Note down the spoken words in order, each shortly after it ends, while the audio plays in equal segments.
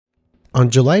On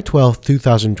July 12,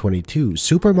 2022,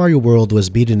 Super Mario World was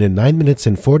beaten in 9 minutes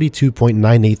and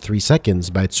 42.983 seconds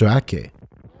by Jacher.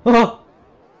 あ、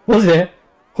マジで？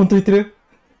本当言ってる？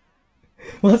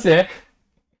マジで？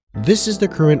 This is the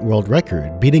current world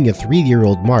record, beating a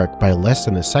 3-year-old mark by less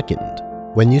than a second.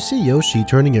 When you see Yoshi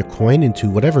turning a coin into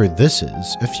whatever this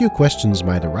is, a few questions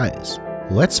might arise.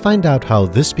 Let's find out how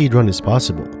this speedrun is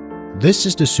possible. This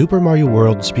is the Super Mario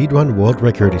World Speedrun World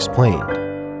Record Explained.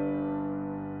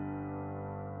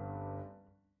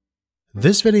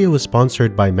 This video is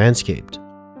sponsored by Manscaped.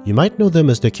 You might know them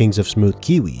as the kings of smooth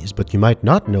kiwis, but you might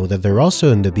not know that they're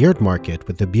also in the beard market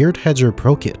with the Beard Hedger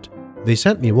Pro Kit. They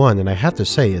sent me one and I have to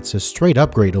say it's a straight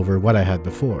upgrade over what I had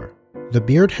before. The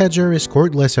Beard Hedger is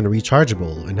cordless and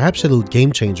rechargeable, an absolute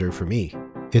game changer for me.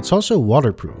 It's also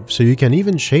waterproof, so you can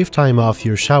even shave time off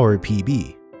your shower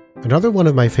PB. Another one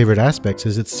of my favorite aspects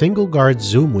is its single guard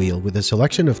zoom wheel with a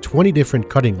selection of 20 different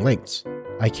cutting lengths.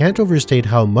 I can't overstate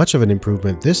how much of an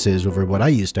improvement this is over what I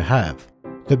used to have.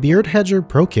 The Beard Hedger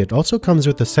Pro Kit also comes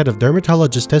with a set of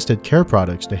dermatologist-tested care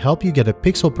products to help you get a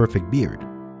pixel-perfect beard.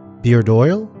 Beard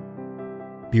oil,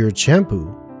 beard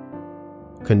shampoo,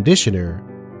 conditioner,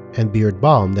 and beard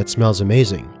balm that smells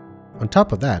amazing. On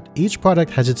top of that, each product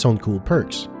has its own cool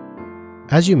perks.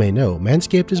 As you may know,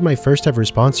 Manscaped is my first ever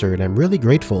sponsor and I'm really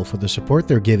grateful for the support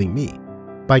they're giving me.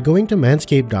 By going to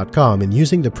manscaped.com and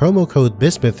using the promo code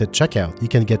BISMUTH at checkout, you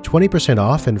can get 20%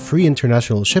 off and free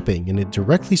international shipping, and it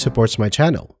directly supports my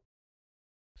channel.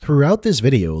 Throughout this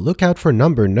video, look out for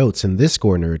number notes in this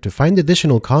corner to find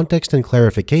additional context and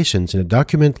clarifications in a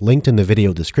document linked in the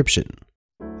video description.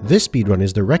 This speedrun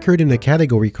is the record in a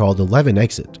category called 11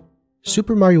 Exit.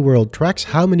 Super Mario World tracks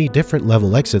how many different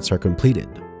level exits are completed.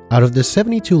 Out of the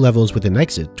 72 levels with an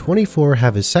exit, 24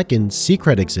 have a second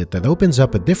secret exit that opens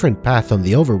up a different path on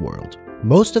the overworld.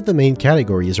 Most of the main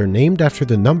categories are named after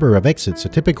the number of exits a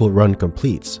typical run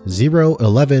completes, 0,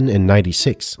 11, and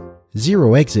 96.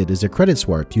 0 exit is a credit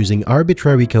swap using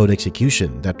arbitrary code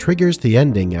execution that triggers the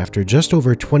ending after just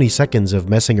over 20 seconds of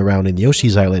messing around in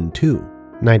Yoshi's Island 2.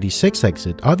 96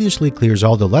 exit obviously clears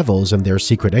all the levels and their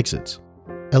secret exits.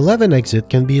 11 exit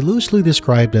can be loosely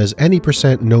described as any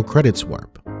 % no credit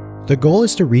swap. The goal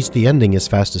is to reach the ending as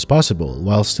fast as possible,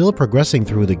 while still progressing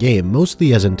through the game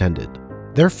mostly as intended.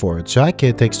 Therefore,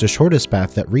 Jacher takes the shortest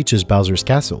path that reaches Bowser's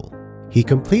castle. He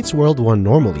completes World 1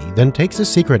 normally, then takes a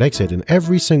secret exit in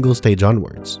every single stage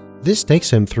onwards. This takes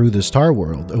him through the Star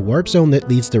World, a warp zone that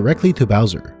leads directly to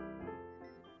Bowser.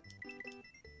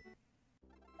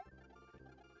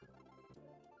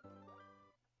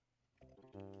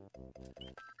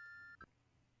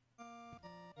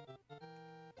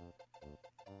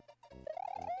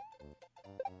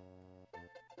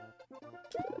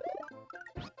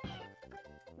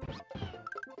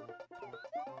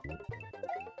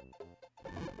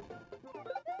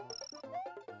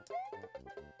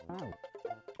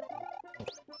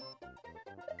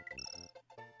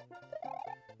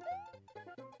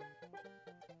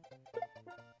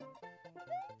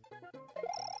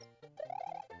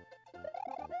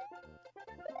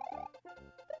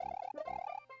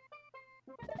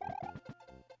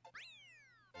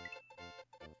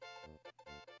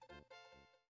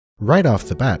 Right off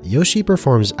the bat, Yoshi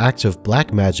performs acts of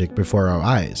black magic before our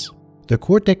eyes. The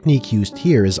core technique used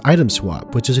here is item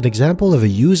swap, which is an example of a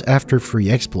use after free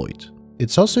exploit.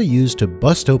 It's also used to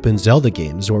bust open Zelda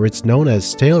games, where it's known as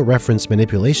stale reference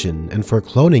manipulation, and for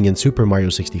cloning in Super Mario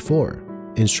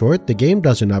 64. In short, the game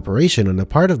does an operation on a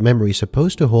part of memory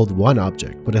supposed to hold one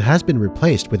object, but it has been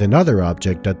replaced with another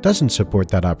object that doesn't support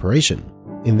that operation.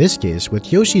 In this case,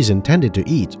 what Yoshi's intended to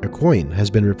eat, a coin, has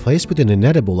been replaced with an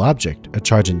inedible object, a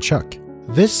charge and chuck.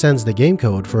 This sends the game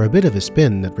code for a bit of a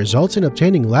spin that results in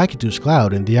obtaining Lakitus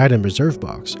Cloud in the item reserve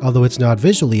box, although it's not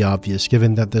visually obvious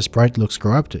given that the sprite looks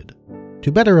corrupted.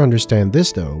 To better understand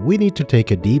this though, we need to take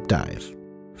a deep dive.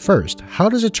 First, how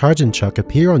does a charge and chuck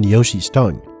appear on Yoshi's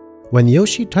tongue? When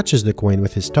Yoshi touches the coin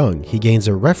with his tongue, he gains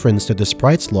a reference to the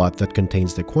sprite slot that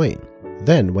contains the coin.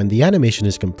 Then, when the animation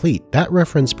is complete, that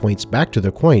reference points back to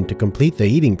the coin to complete the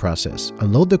eating process,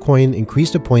 unload the coin, increase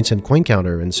the points and coin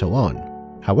counter, and so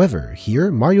on. However,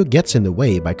 here, Mario gets in the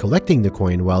way by collecting the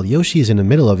coin while Yoshi is in the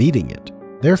middle of eating it.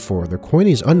 Therefore, the coin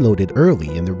is unloaded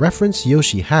early and the reference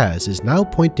Yoshi has is now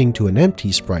pointing to an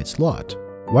empty sprite slot.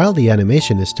 While the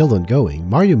animation is still ongoing,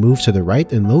 Mario moves to the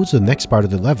right and loads the next part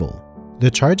of the level. The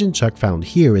charge and chuck found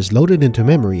here is loaded into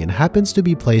memory and happens to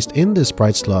be placed in the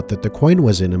sprite slot that the coin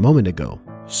was in a moment ago.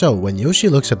 So when Yoshi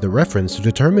looks at the reference to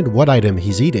determine what item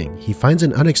he's eating, he finds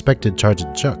an unexpected charge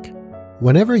and chuck.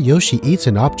 Whenever Yoshi eats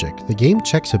an object, the game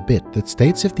checks a bit that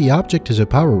states if the object is a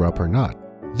power-up or not.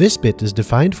 This bit is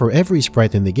defined for every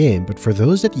sprite in the game, but for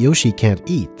those that Yoshi can't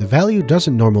eat, the value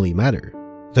doesn't normally matter.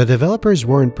 The developers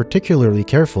weren't particularly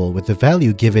careful with the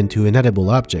value given to inedible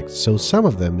objects, so some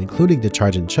of them, including the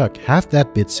Charge and Chuck, have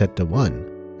that bit set to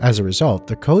 1. As a result,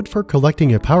 the code for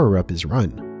collecting a power-up is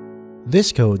run.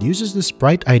 This code uses the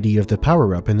sprite ID of the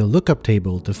power-up in the lookup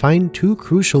table to find two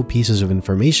crucial pieces of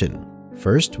information.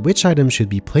 First, which item should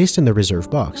be placed in the reserve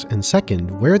box, and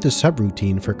second, where the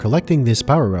subroutine for collecting this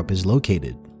power-up is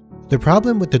located. The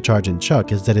problem with the Charge and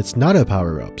Chuck is that it's not a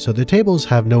power-up, so the tables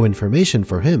have no information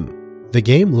for him. The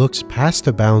game looks past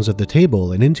the bounds of the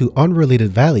table and into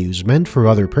unrelated values meant for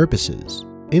other purposes.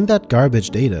 In that garbage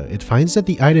data, it finds that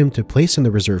the item to place in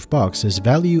the reserve box is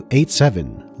value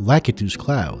 87, Lakitus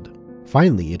Cloud.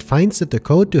 Finally, it finds that the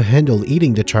code to handle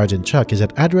eating the Charge and Chuck is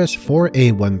at address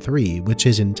 4A13, which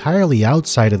is entirely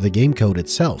outside of the game code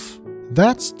itself.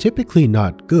 That's typically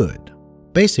not good.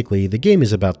 Basically, the game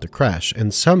is about to crash,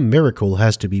 and some miracle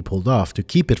has to be pulled off to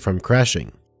keep it from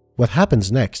crashing. What happens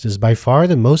next is by far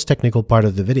the most technical part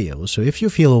of the video, so if you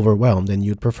feel overwhelmed and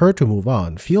you'd prefer to move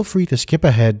on, feel free to skip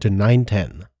ahead to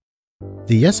 910.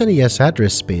 The SNES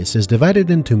address space is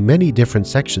divided into many different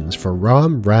sections for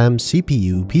ROM, RAM,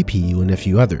 CPU, PPU, and a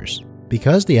few others.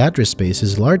 Because the address space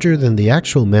is larger than the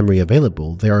actual memory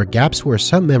available, there are gaps where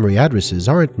some memory addresses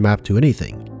aren't mapped to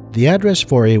anything. The address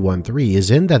 4A13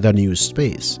 is in that unused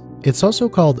space. It's also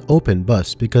called open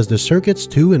bus because the circuits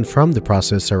to and from the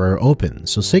processor are open,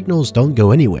 so signals don't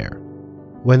go anywhere.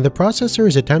 When the processor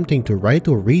is attempting to write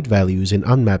or read values in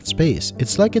unmapped space,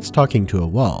 it's like it's talking to a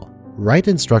wall. Write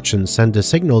instructions send a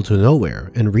signal to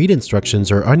nowhere, and read instructions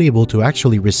are unable to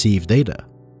actually receive data.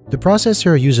 The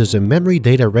processor uses a memory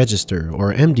data register,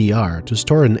 or MDR, to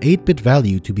store an 8-bit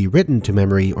value to be written to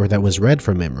memory or that was read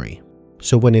from memory.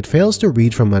 So when it fails to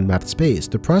read from unmapped space,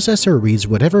 the processor reads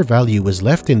whatever value was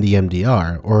left in the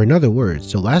MDR, or in other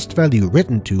words, the last value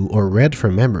written to or read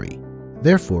from memory.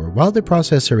 Therefore, while the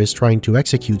processor is trying to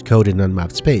execute code in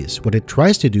unmapped space, what it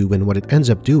tries to do and what it ends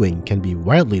up doing can be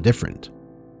wildly different.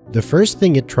 The first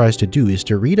thing it tries to do is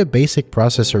to read a basic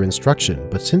processor instruction,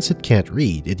 but since it can't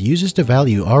read, it uses the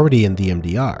value already in the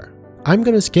MDR. I'm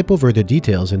gonna skip over the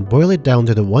details and boil it down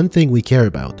to the one thing we care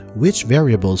about, which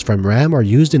variables from RAM are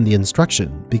used in the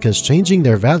instruction, because changing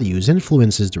their values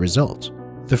influences the result.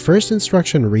 The first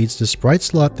instruction reads the sprite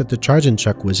slot that the Charge and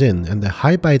Chuck was in and the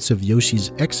high bytes of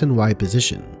Yoshi's X and Y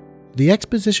position. The X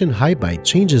position high byte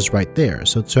changes right there,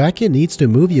 so Tsuake needs to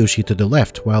move Yoshi to the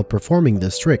left while performing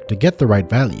this trick to get the right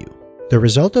value. The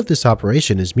result of this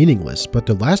operation is meaningless, but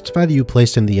the last value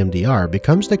placed in the MDR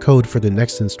becomes the code for the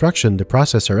next instruction the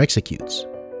processor executes.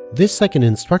 This second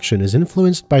instruction is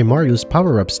influenced by Mario's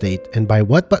power-up state and by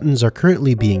what buttons are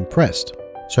currently being pressed.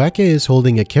 Tsuake is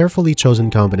holding a carefully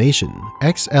chosen combination,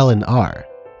 X, L, and R.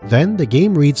 Then, the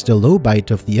game reads the low byte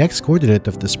of the X coordinate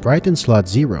of the sprite in slot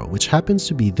 0, which happens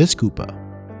to be this Koopa.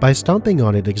 By stomping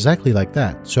on it exactly like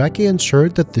that, Tsuake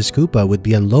ensured that this Koopa would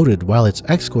be unloaded while its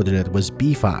X coordinate was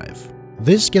B5.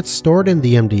 This gets stored in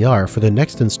the MDR for the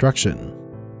next instruction.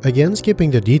 Again,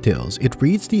 skipping the details, it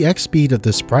reads the X speed of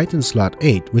the sprite in slot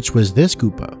 8, which was this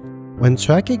Koopa. When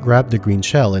Tsuake grabbed the green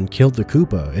shell and killed the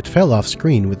Koopa, it fell off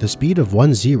screen with the speed of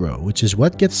 10, which is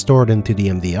what gets stored into the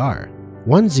MDR.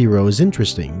 10 is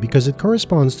interesting because it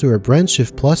corresponds to a branch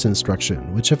shift plus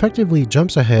instruction, which effectively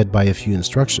jumps ahead by a few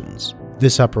instructions.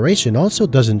 This operation also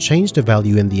doesn't change the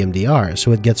value in the MDR,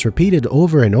 so it gets repeated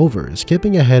over and over,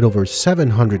 skipping ahead over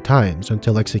 700 times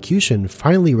until execution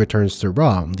finally returns to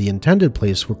ROM, the intended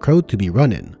place for code to be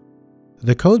run in.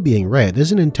 The code being read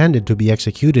isn't intended to be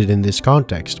executed in this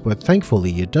context, but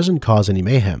thankfully it doesn't cause any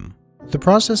mayhem. The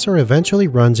processor eventually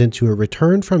runs into a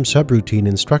return from subroutine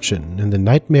instruction, and the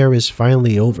nightmare is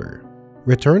finally over.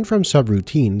 Return from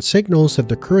subroutine signals that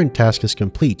the current task is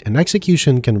complete and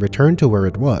execution can return to where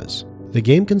it was. The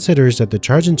game considers that the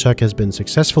Charge and Chuck has been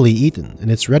successfully eaten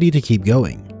and it's ready to keep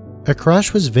going. A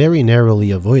crash was very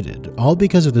narrowly avoided, all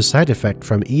because of the side effect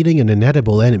from eating an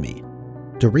inedible enemy.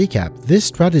 To recap, this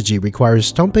strategy requires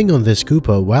stomping on this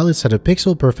Koopa while it's at a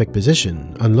pixel-perfect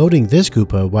position, unloading this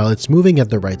Koopa while it's moving at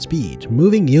the right speed,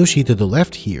 moving Yoshi to the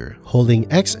left here, holding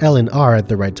X, L, and R at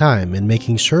the right time, and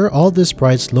making sure all the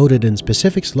sprites loaded in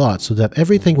specific slots so that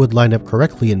everything would line up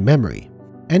correctly in memory.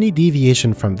 Any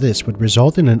deviation from this would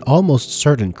result in an almost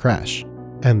certain crash.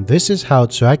 And this is how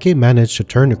Tsuake managed to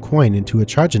turn a coin into a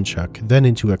Charge and Chuck, then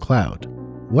into a cloud.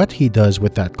 What he does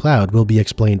with that cloud will be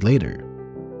explained later.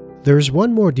 There's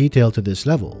one more detail to this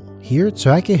level. Here,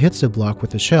 Tsuake hits the block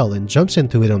with a shell and jumps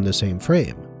into it on the same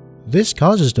frame. This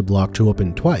causes the block to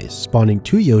open twice, spawning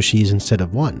 2 Yoshis instead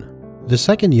of 1. The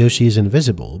second Yoshi is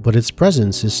invisible, but its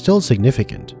presence is still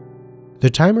significant. The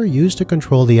timer used to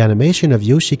control the animation of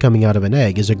Yoshi coming out of an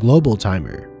egg is a global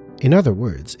timer. In other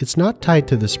words, it's not tied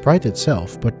to the sprite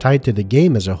itself, but tied to the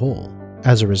game as a whole.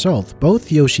 As a result,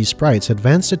 both Yoshi sprites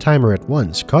advance the timer at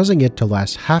once, causing it to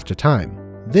last half the time.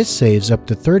 This saves up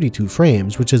to 32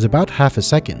 frames, which is about half a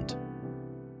second.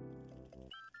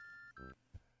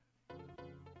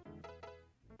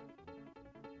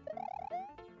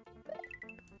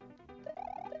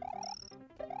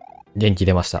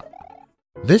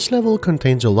 This level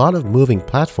contains a lot of moving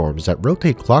platforms that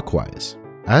rotate clockwise.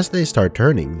 As they start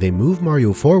turning, they move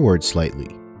Mario forward slightly.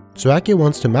 Tsuake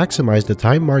wants to maximize the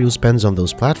time Mario spends on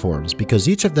those platforms because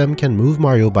each of them can move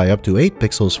Mario by up to 8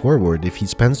 pixels forward if he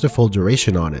spends the full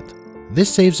duration on it.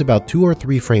 This saves about 2 or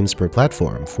 3 frames per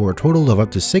platform for a total of up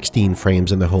to 16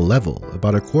 frames in the whole level,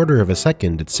 about a quarter of a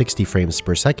second at 60 frames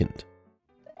per second.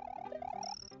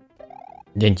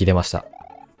 元気出ました。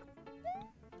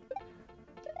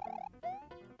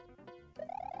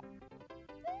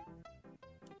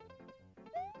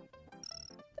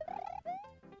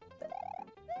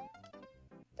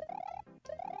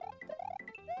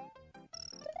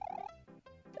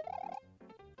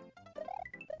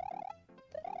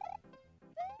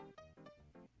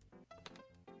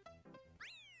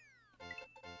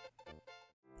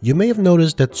You may have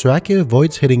noticed that Tsuake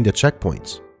avoids hitting the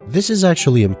checkpoints. This is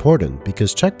actually important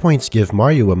because checkpoints give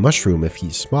Mario a mushroom if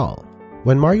he's small.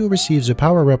 When Mario receives a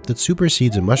power-up that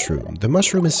supersedes a mushroom, the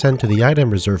mushroom is sent to the item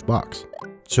reserve box.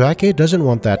 Tsuake doesn't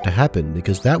want that to happen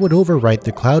because that would overwrite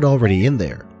the cloud already in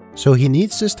there, so he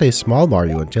needs to stay small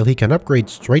Mario until he can upgrade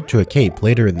straight to a cape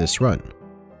later in this run.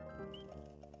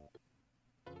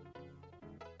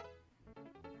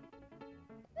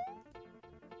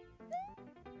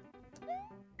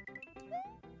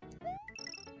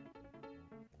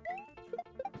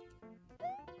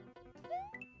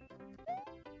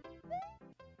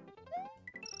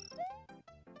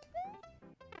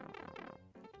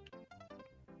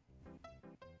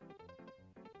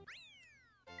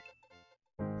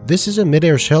 This is a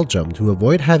mid-air shell jump to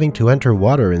avoid having to enter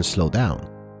water and slow down.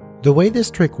 The way this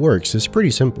trick works is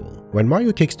pretty simple. When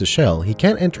Mario kicks the shell, he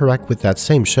can't interact with that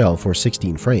same shell for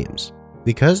 16 frames.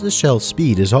 Because the shell's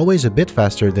speed is always a bit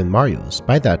faster than Mario's,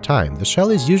 by that time, the shell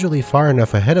is usually far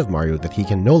enough ahead of Mario that he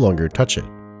can no longer touch it.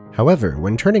 However,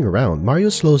 when turning around, Mario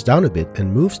slows down a bit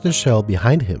and moves the shell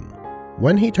behind him.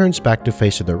 When he turns back to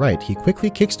face to the right, he quickly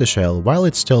kicks the shell while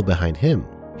it's still behind him.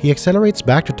 He accelerates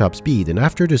back to top speed, and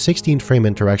after the 16 frame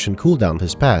interaction cooldown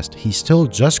has passed, he's still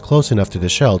just close enough to the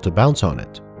shell to bounce on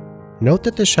it. Note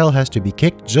that the shell has to be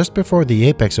kicked just before the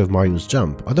apex of Mario's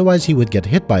jump, otherwise he would get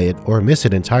hit by it or miss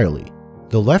it entirely.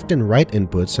 The left and right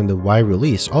inputs and the Y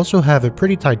release also have a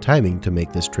pretty tight timing to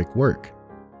make this trick work.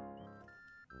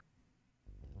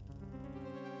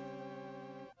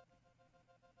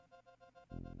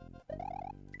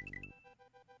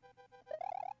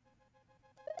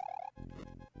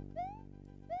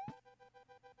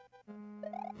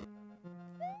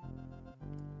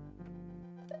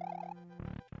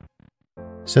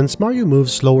 Since Mario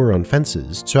moves slower on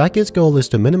fences, Tsuake's goal is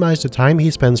to minimize the time he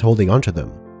spends holding onto them.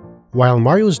 While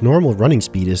Mario's normal running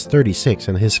speed is 36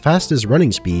 and his fastest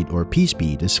running speed, or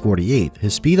P-speed, is 48,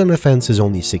 his speed on a fence is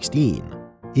only 16.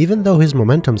 Even though his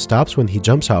momentum stops when he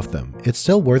jumps off them, it's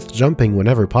still worth jumping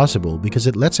whenever possible because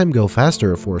it lets him go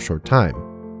faster for a short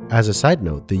time. As a side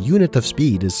note, the unit of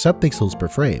speed is subpixels per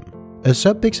frame. A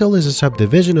subpixel is a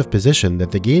subdivision of position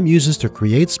that the game uses to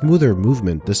create smoother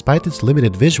movement despite its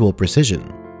limited visual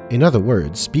precision. In other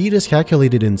words, speed is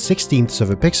calculated in 16ths of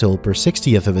a pixel per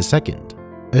 60th of a second.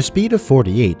 A speed of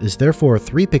 48 is therefore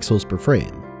 3 pixels per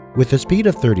frame. With a speed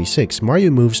of 36,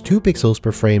 Mario moves 2 pixels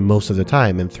per frame most of the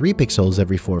time and 3 pixels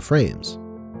every 4 frames.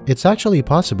 It's actually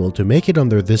possible to make it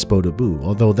under this Bodobu,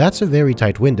 although that's a very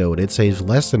tight window and it saves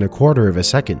less than a quarter of a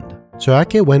second.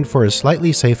 Tsuake went for a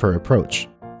slightly safer approach.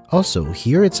 Also,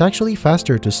 here it's actually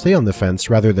faster to stay on the fence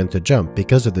rather than to jump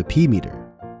because of the P-meter.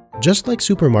 Just like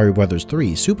Super Mario Bros.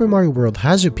 3, Super Mario World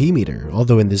has a P-meter,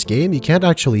 although in this game you can't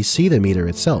actually see the meter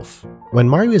itself. When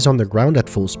Mario is on the ground at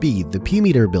full speed, the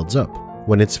P-meter builds up.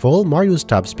 When it's full, Mario's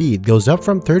top speed goes up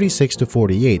from 36 to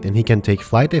 48 and he can take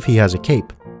flight if he has a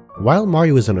cape. While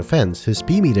Mario is on a fence, his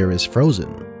P-meter is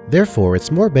frozen. Therefore,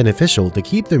 it's more beneficial to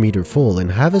keep the meter full and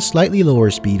have a slightly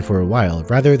lower speed for a while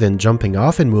rather than jumping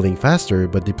off and moving faster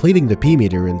but depleting the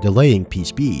P-meter and delaying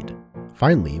P-speed.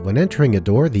 Finally, when entering a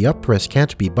door, the up press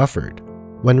can't be buffered.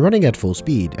 When running at full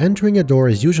speed, entering a door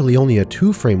is usually only a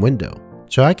 2-frame window.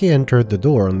 Tsuake entered the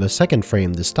door on the 2nd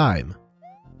frame this time.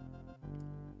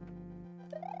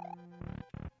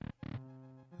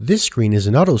 This screen is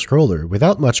an auto-scroller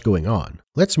without much going on.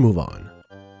 Let's move on.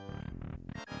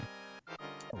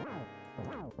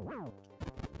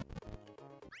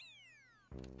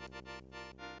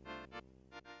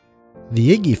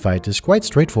 The Iggy fight is quite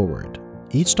straightforward.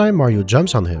 Each time Mario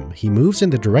jumps on him, he moves in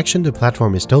the direction the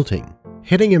platform is tilting.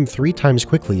 Hitting him 3 times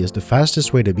quickly is the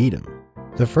fastest way to beat him.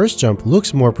 The first jump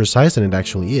looks more precise than it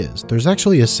actually is. There's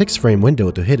actually a 6-frame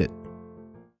window to hit it.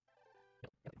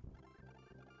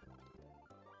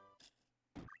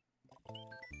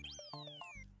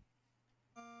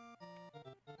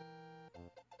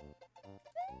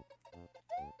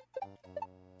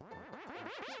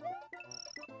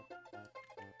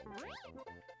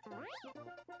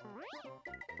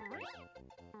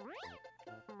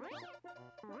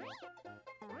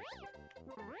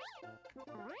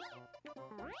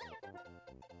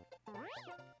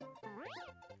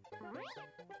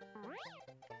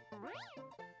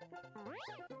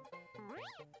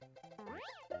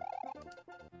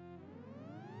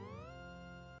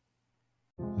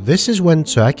 This is when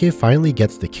Jacher finally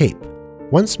gets the cape.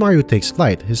 Once Mario takes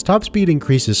flight, his top speed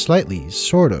increases slightly,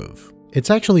 sort of.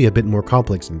 It's actually a bit more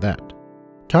complex than that.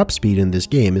 Top speed in this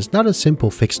game is not a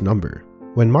simple fixed number.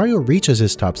 When Mario reaches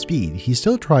his top speed, he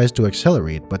still tries to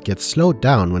accelerate but gets slowed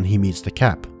down when he meets the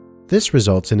cap. This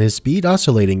results in his speed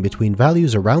oscillating between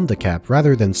values around the cap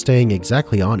rather than staying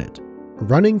exactly on it.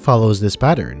 Running follows this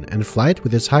pattern, and flight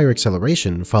with its higher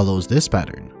acceleration follows this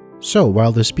pattern. So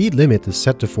while the speed limit is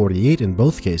set to 48 in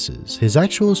both cases, his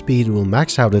actual speed will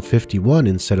max out at 51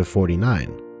 instead of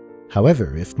 49.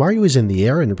 However, if Mario is in the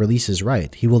air and releases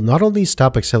right, he will not only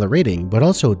stop accelerating but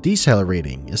also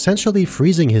decelerating, essentially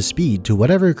freezing his speed to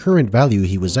whatever current value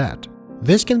he was at.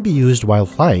 This can be used while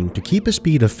flying to keep a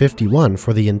speed of 51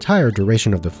 for the entire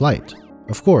duration of the flight.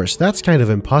 Of course, that's kind of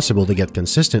impossible to get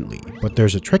consistently, but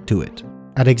there's a trick to it.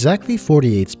 At exactly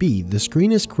 48 speed, the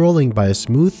screen is scrolling by a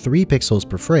smooth 3 pixels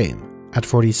per frame. At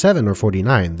 47 or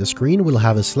 49, the screen will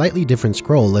have a slightly different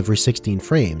scroll every 16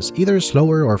 frames, either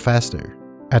slower or faster.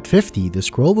 At 50, the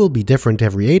scroll will be different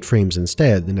every 8 frames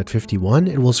instead, and at 51,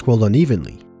 it will scroll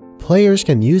unevenly. Players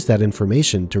can use that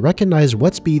information to recognize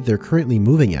what speed they're currently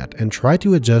moving at and try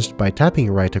to adjust by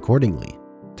tapping right accordingly.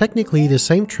 Technically, the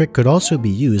same trick could also be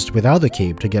used without a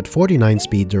cape to get 49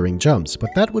 speed during jumps,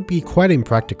 but that would be quite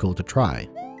impractical to try.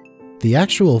 The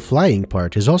actual flying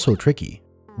part is also tricky.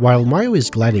 While Mario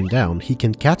is gliding down, he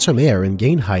can catch some air and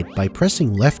gain height by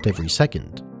pressing left every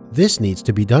second. This needs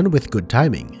to be done with good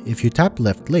timing. If you tap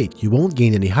left late, you won't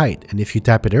gain any height, and if you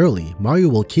tap it early, Mario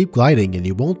will keep gliding and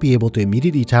you won't be able to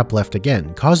immediately tap left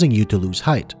again, causing you to lose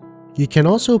height. You can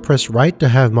also press right to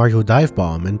have Mario dive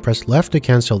bomb and press left to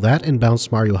cancel that and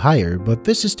bounce Mario higher, but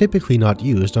this is typically not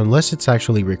used unless it's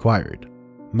actually required.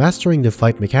 Mastering the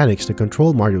flight mechanics to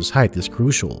control Mario's height is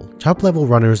crucial. Top level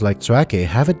runners like Jacher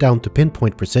have it down to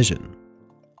pinpoint precision.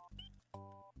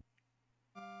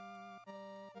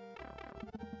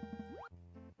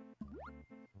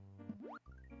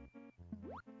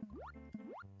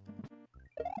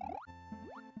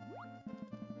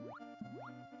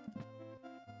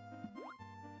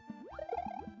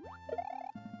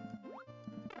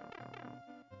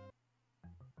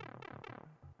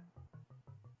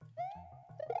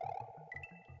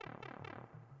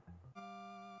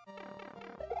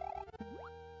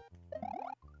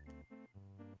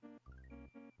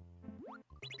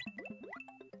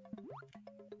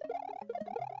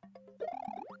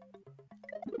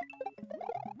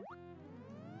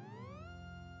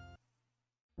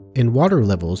 In water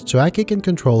levels, Jacher can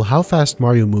control how fast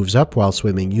Mario moves up while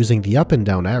swimming using the up and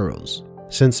down arrows.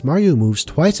 Since Mario moves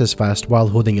twice as fast while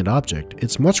holding an object,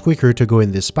 it's much quicker to go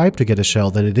in this pipe to get a shell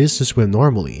than it is to swim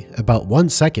normally, about 1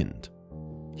 second.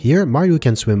 Here, Mario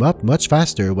can swim up much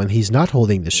faster when he's not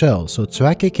holding the shell, so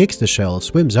Jacher kicks the shell,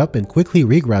 swims up and quickly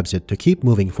regrabs it to keep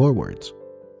moving forwards.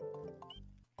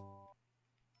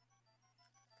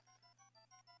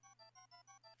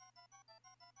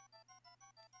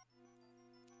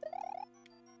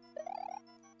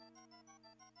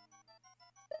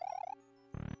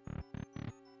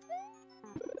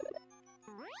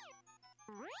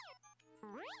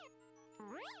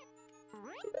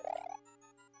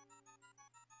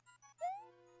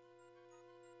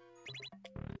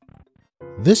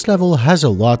 This level has a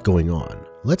lot going on.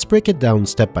 Let's break it down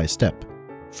step by step.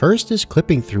 First is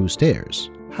clipping through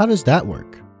stairs. How does that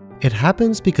work? It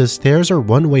happens because stairs are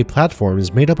one-way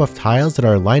platforms made up of tiles that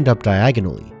are lined up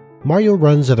diagonally. Mario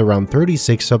runs at around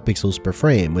 36 subpixels per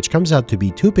frame, which comes out to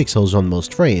be 2 pixels on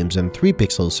most frames and 3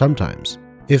 pixels sometimes.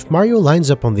 If Mario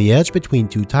lines up on the edge between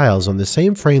 2 tiles on the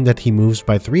same frame that he moves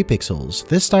by 3 pixels,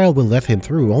 this tile will let him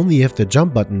through only if the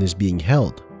jump button is being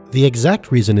held. The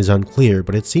exact reason is unclear,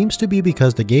 but it seems to be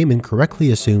because the game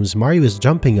incorrectly assumes Mario is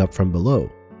jumping up from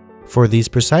below. For these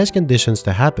precise conditions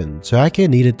to happen, Jacher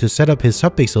needed to set up his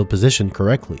subpixel position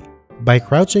correctly. By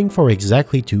crouching for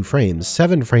exactly 2 frames,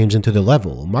 7 frames into the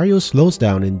level, Mario slows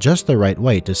down in just the right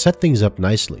way to set things up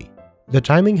nicely. The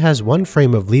timing has 1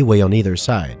 frame of leeway on either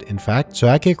side. In fact,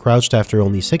 Soake crouched after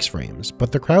only 6 frames,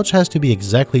 but the crouch has to be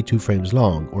exactly 2 frames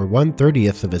long, or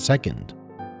 1/30th of a second.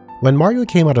 When Mario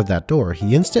came out of that door,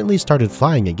 he instantly started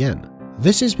flying again.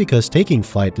 This is because taking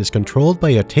flight is controlled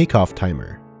by a takeoff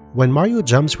timer. When Mario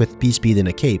jumps with P-speed in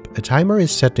a cape, a timer is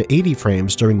set to 80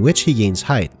 frames during which he gains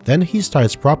height, then he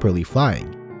starts properly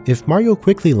flying. If Mario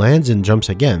quickly lands and jumps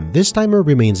again, this timer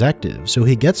remains active, so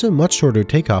he gets a much shorter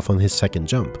takeoff on his second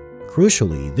jump.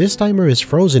 Crucially, this timer is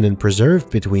frozen and preserved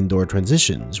between door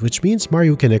transitions, which means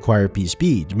Mario can acquire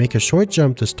P-speed, make a short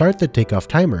jump to start the takeoff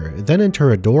timer, then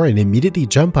enter a door and immediately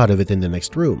jump out of it in the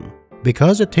next room.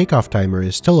 Because the takeoff timer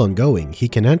is still ongoing, he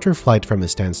can enter flight from a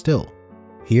standstill.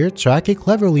 Here, Soake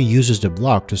cleverly uses the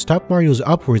block to stop Mario's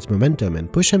upwards momentum and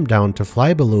push him down to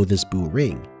fly below this blue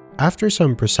ring. After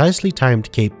some precisely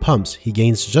timed cape pumps, he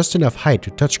gains just enough height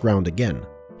to touch ground again.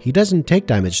 He doesn't take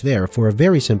damage there for a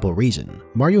very simple reason.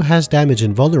 Mario has damage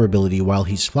invulnerability while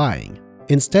he's flying.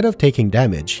 Instead of taking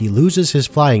damage, he loses his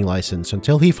flying license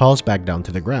until he falls back down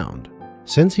to the ground.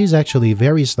 Since he's actually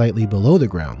very slightly below the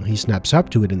ground, he snaps up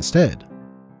to it instead.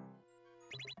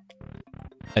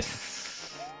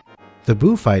 The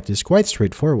Boo fight is quite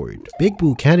straightforward. Big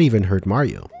Boo can't even hurt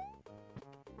Mario.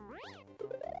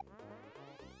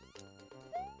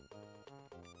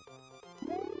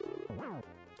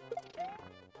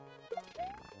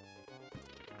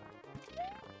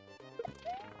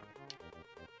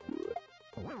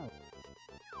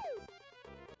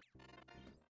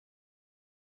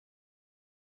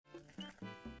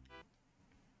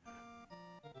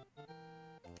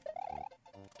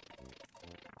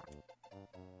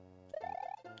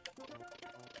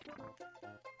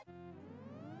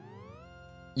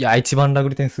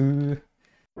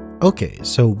 Okay,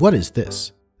 so what is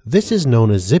this? This is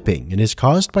known as zipping and is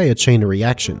caused by a chain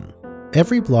reaction.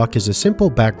 Every block is a simple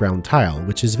background tile,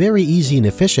 which is very easy and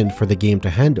efficient for the game to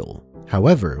handle.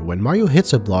 However, when Mario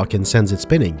hits a block and sends it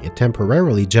spinning, it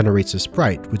temporarily generates a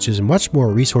sprite, which is much more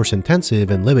resource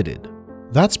intensive and limited.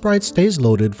 That sprite stays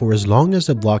loaded for as long as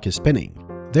the block is spinning.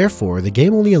 Therefore, the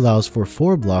game only allows for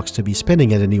 4 blocks to be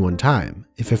spinning at any one time.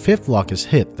 If a 5th block is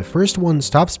hit, the first one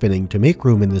stops spinning to make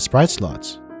room in the sprite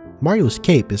slots. Mario's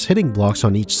cape is hitting blocks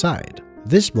on each side.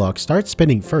 This block starts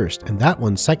spinning first and that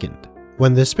one second.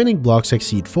 When the spinning blocks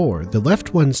exceed 4, the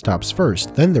left one stops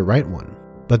first, then the right one.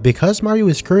 But because Mario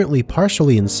is currently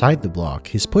partially inside the block,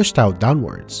 he's pushed out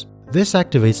downwards. This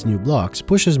activates new blocks,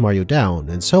 pushes Mario down,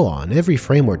 and so on every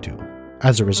frame or 2.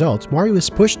 As a result, Mario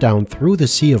is pushed down through the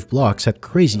sea of blocks at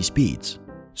crazy speeds.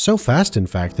 So fast in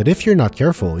fact that if you're not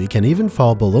careful, you can even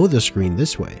fall below the screen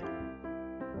this way.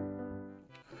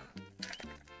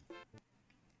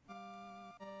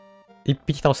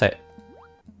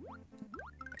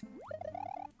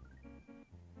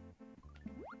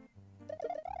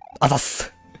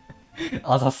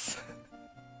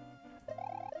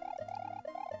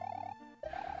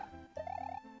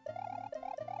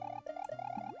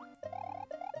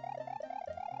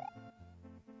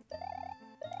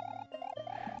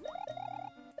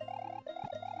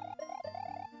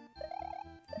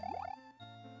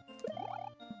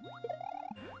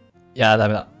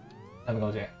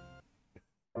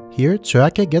 Here,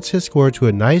 Soake gets his score to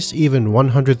a nice even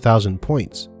 100,000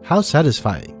 points. How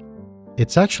satisfying.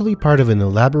 It's actually part of an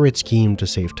elaborate scheme to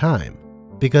save time.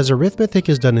 Because arithmetic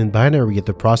is done in binary at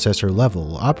the processor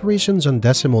level, operations on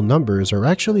decimal numbers are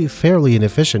actually fairly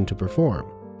inefficient to perform.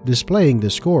 Displaying the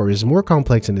score is more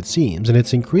complex than it seems, and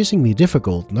it's increasingly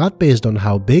difficult not based on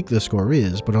how big the score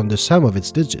is, but on the sum of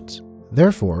its digits.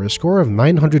 Therefore, a score of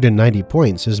 990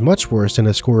 points is much worse than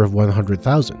a score of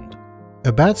 100,000.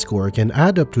 A bad score can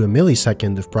add up to a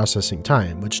millisecond of processing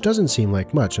time, which doesn't seem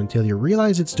like much until you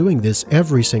realize it's doing this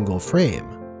every single frame.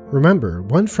 Remember,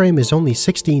 one frame is only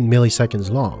 16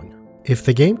 milliseconds long. If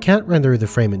the game can't render the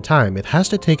frame in time, it has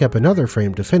to take up another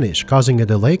frame to finish, causing a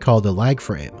delay called a lag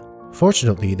frame.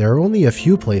 Fortunately, there are only a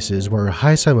few places where a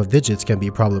high sum of digits can be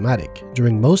problematic,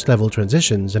 during most level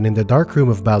transitions and in the dark room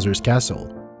of Bowser's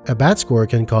castle. A bad score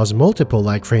can cause multiple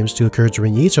lag frames to occur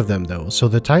during each of them though, so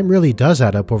the time really does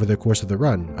add up over the course of the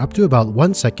run, up to about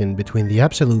 1 second between the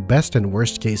absolute best and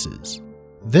worst cases.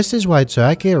 This is why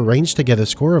Soake arranged to get a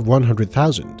score of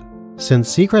 100,000. Since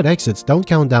secret exits don't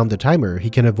count down the timer, he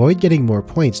can avoid getting more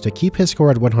points to keep his score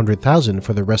at 100,000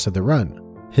 for the rest of the run.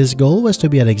 His goal was to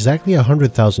be at exactly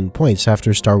 100,000 points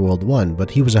after Star World 1, but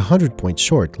he was 100 points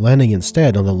short, landing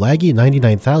instead on the laggy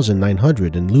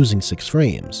 99,900 and losing 6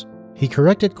 frames. He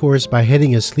corrected course by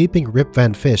hitting a sleeping Rip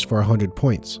Van Fish for 100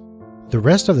 points. The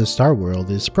rest of the Star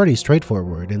World is pretty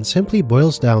straightforward and simply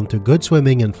boils down to good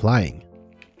swimming and flying.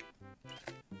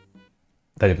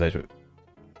 大丈夫大丈夫。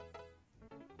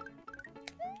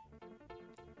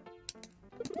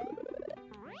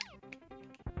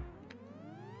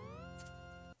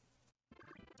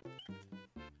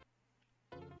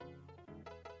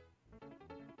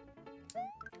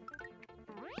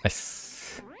ナイス。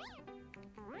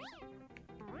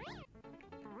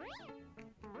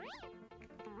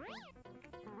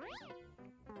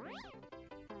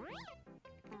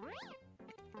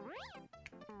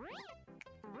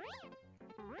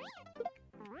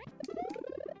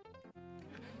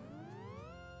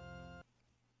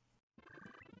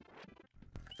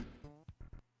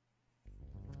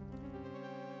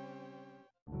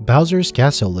Bowser's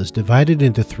Castle is divided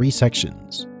into 3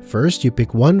 sections. First, you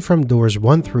pick one from doors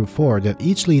 1 through 4 that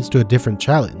each leads to a different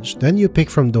challenge, then you pick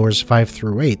from doors 5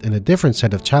 through 8 and a different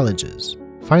set of challenges.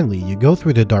 Finally, you go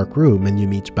through the dark room and you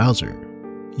meet Bowser.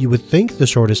 You would think the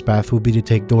shortest path would be to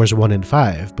take doors 1 and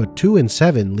 5, but 2 and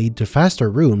 7 lead to faster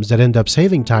rooms that end up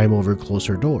saving time over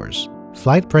closer doors.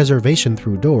 Flight preservation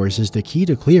through doors is the key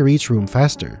to clear each room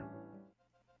faster.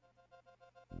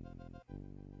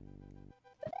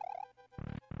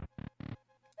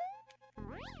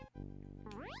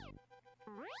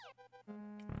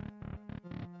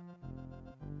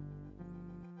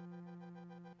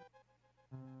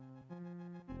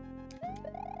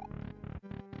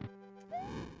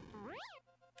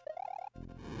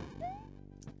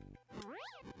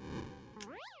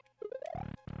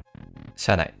し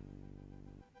ゃあない。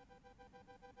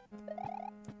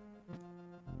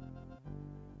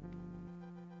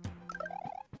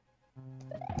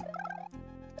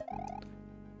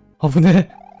危ね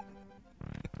え。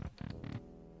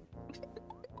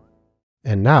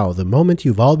And now, the moment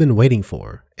you've all been waiting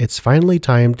for. It's finally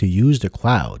time to use the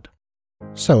cloud.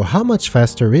 So how much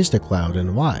faster is the cloud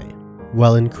and why?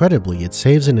 Well, incredibly, it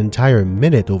saves an entire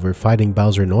minute over fighting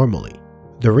Bowser normally.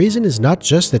 The reason is not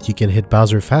just that you can hit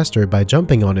Bowser faster by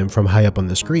jumping on him from high up on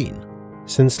the screen.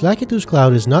 Since Lakitu's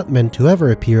cloud is not meant to ever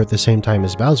appear at the same time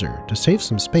as Bowser, to save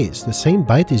some space, the same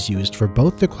byte is used for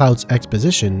both the cloud's X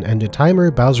position and the timer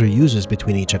Bowser uses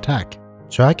between each attack.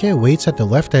 Jacher waits at the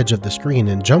left edge of the screen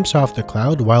and jumps off the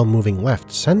cloud while moving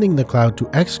left, sending the cloud to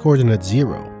X coordinate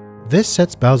 0. This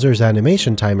sets Bowser's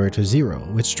animation timer to 0,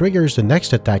 which triggers the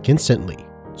next attack instantly.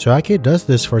 Jacher does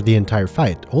this for the entire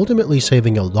fight, ultimately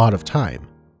saving a lot of time.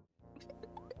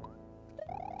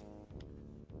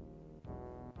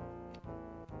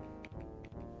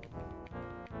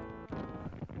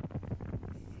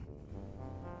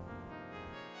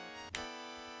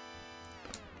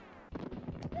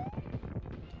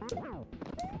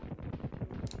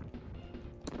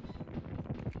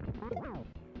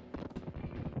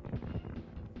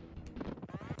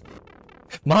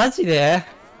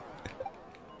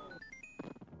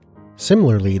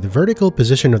 Similarly, the vertical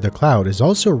position of the cloud is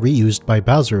also reused by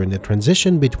Bowser in the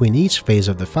transition between each phase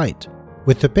of the fight.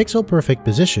 With the pixel-perfect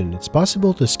position, it's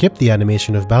possible to skip the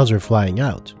animation of Bowser flying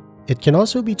out. It can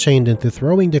also be chained into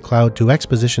throwing the cloud to X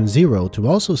position 0 to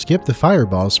also skip the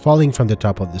fireballs falling from the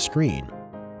top of the screen.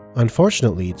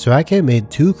 Unfortunately, Jacher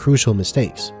made 2 crucial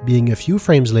mistakes, being a few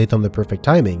frames late on the perfect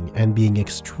timing and being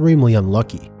extremely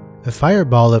unlucky. A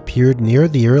fireball appeared near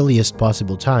the earliest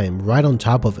possible time, right on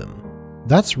top of him.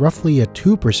 That's roughly a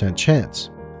 2% chance.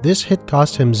 This hit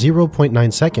cost him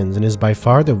 0.9 seconds and is by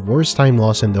far the worst time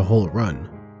loss in the whole run.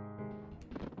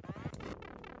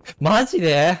 マジ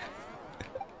で?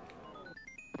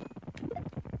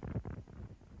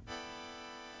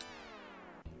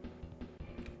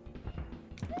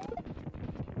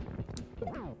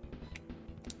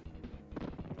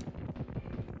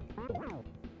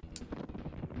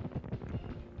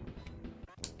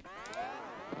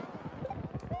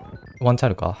 One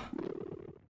time ka.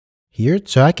 Here,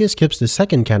 Jacher skips the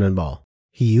second cannonball.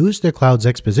 He used the cloud's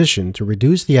X position to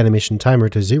reduce the animation timer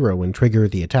to 0 and trigger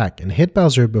the attack and hit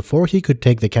Bowser before he could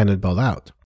take the cannonball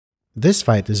out. This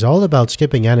fight is all about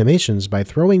skipping animations by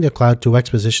throwing the cloud to X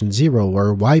position 0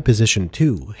 or Y position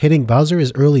 2, hitting Bowser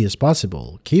as early as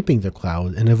possible, keeping the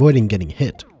cloud, and avoiding getting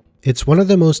hit. It's one of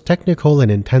the most technical and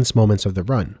intense moments of the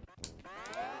run.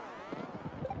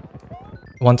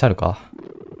 One time ka.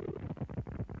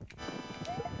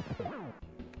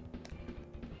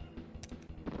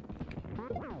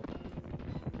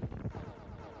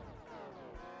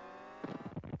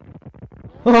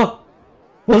 Ah!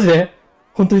 マジで?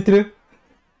 本当に言ってる?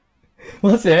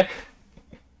 マジで?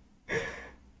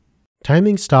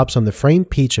 Timing stops on the frame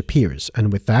Peach appears,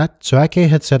 and with that, Jacher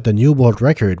had set the new world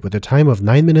record with a time of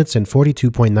 9 minutes and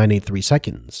 42.983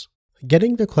 seconds.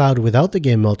 Getting the cloud without the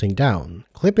game melting down,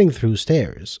 clipping through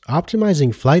stairs,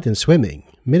 optimizing flight and swimming,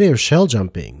 mid-air shell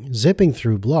jumping, zipping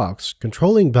through blocks,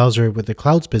 controlling Bowser with the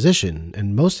cloud's position,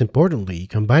 and most importantly,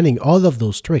 combining all of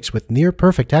those tricks with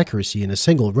near-perfect accuracy in a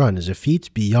single run is a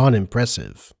feat beyond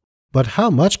impressive. But how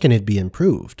much can it be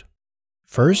improved?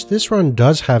 First, this run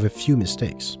does have a few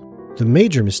mistakes. The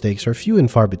major mistakes are few and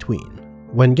far between.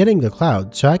 When getting the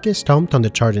cloud, Jacher stomped on the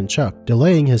charge and chuck,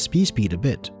 delaying his speed a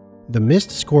bit. The missed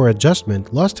score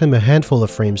adjustment lost him a handful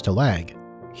of frames to lag.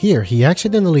 Here, he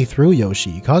accidentally threw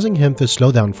Yoshi, causing him to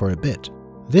slow down for a bit.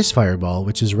 This fireball,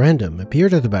 which is random,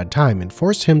 appeared at a bad time and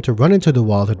forced him to run into the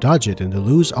wall to dodge it and to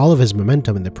lose all of his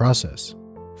momentum in the process.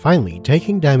 Finally,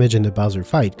 taking damage in the Bowser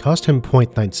fight cost him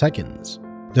 0.9 seconds.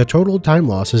 The total time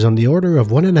loss is on the order of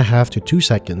 1.5 to 2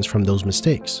 seconds from those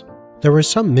mistakes. There were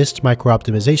some missed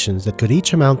micro-optimizations that could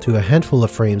each amount to a handful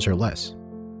of frames or less.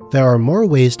 There are more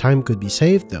ways time could be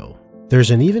saved though.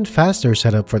 There's an even faster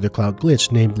setup for the cloud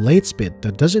glitch named late spit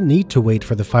that doesn't need to wait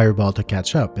for the fireball to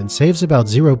catch up and saves about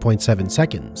 0.7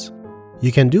 seconds.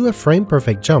 You can do a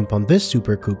frame-perfect jump on this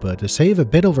Super Koopa to save a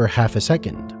bit over half a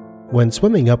second. When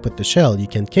swimming up with the shell, you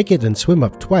can kick it and swim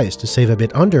up twice to save a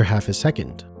bit under half a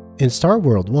second. In Star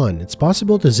World 1, it's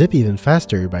possible to zip even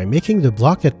faster by making the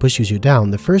block that pushes you down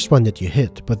the first one that you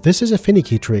hit, but this is a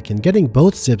finicky trick and getting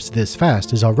both zips this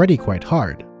fast is already quite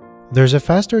hard. There's a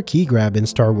faster key grab in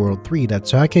Star World 3 that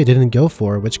Jacher didn't go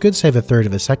for, which could save a third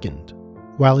of a second.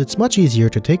 While it's much easier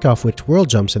to take off with twirl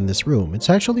jumps in this room, it's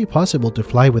actually possible to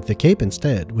fly with the cape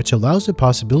instead, which allows the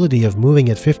possibility of moving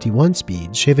at 51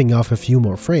 speed, shaving off a few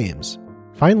more frames.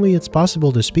 Finally, it's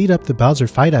possible to speed up the Bowser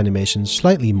fight animations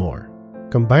slightly more.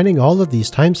 Combining all of these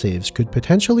time saves could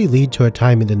potentially lead to a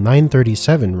time in the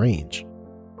 9:37 range.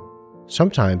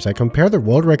 Sometimes I compare the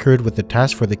world record with the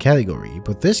task for the category,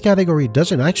 but this category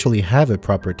doesn't actually have a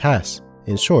proper task.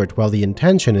 In short, while the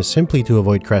intention is simply to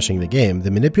avoid crashing the game,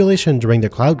 the manipulation during the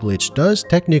cloud glitch does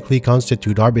technically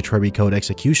constitute arbitrary code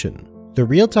execution. The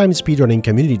real-time speedrunning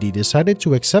community decided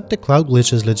to accept the cloud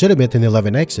glitch as legitimate in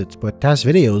 11exit, but Task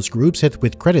Videos groups it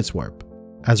with credits warp.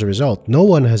 As a result, no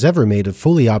one has ever made a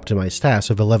fully optimized task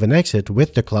of 11exit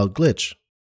with the cloud glitch.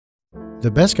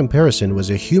 The best comparison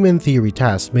was a human theory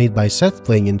task made by Seth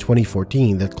Playing in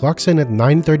 2014 that clocks in at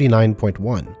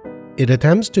 939.1. It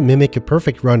attempts to mimic a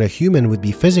perfect run a human would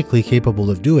be physically capable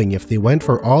of doing if they went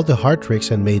for all the hard tricks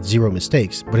and made zero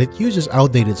mistakes, but it uses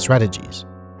outdated strategies.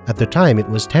 At the time, it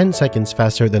was 10 seconds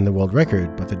faster than the world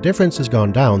record, but the difference has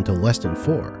gone down to less than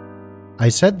 4. I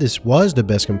said this was the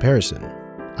best comparison.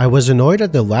 I was annoyed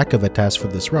at the lack of a task for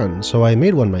this run, so I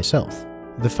made one myself.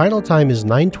 The final time is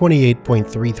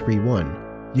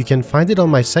 928.331. You can find it on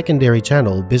my secondary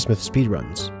channel, Bismuth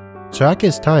Speedruns.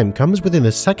 Jacher's time comes within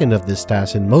a second of this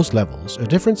task in most levels, a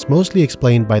difference mostly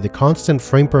explained by the constant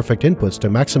frame-perfect inputs to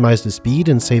maximize the speed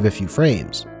and save a few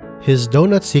frames. His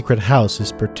donut secret house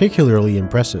is particularly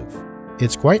impressive.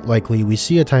 It's quite likely we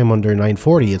see a time under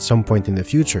 940 at some point in the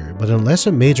future, but unless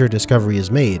a major discovery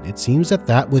is made, it seems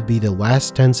that would be the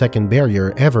last 10-second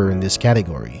barrier ever in this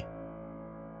category.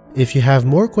 If you have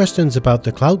more questions about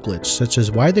the cloud glitch, such as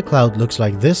why the cloud looks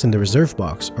like this in the reserve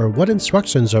box, or what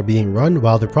instructions are being run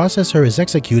while the processor is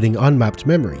executing unmapped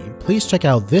memory, please check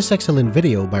out this excellent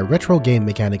video by Retro Game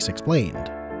Mechanics Explained.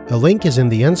 A link is in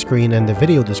the end screen and the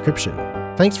video description.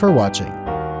 Thanks for watching.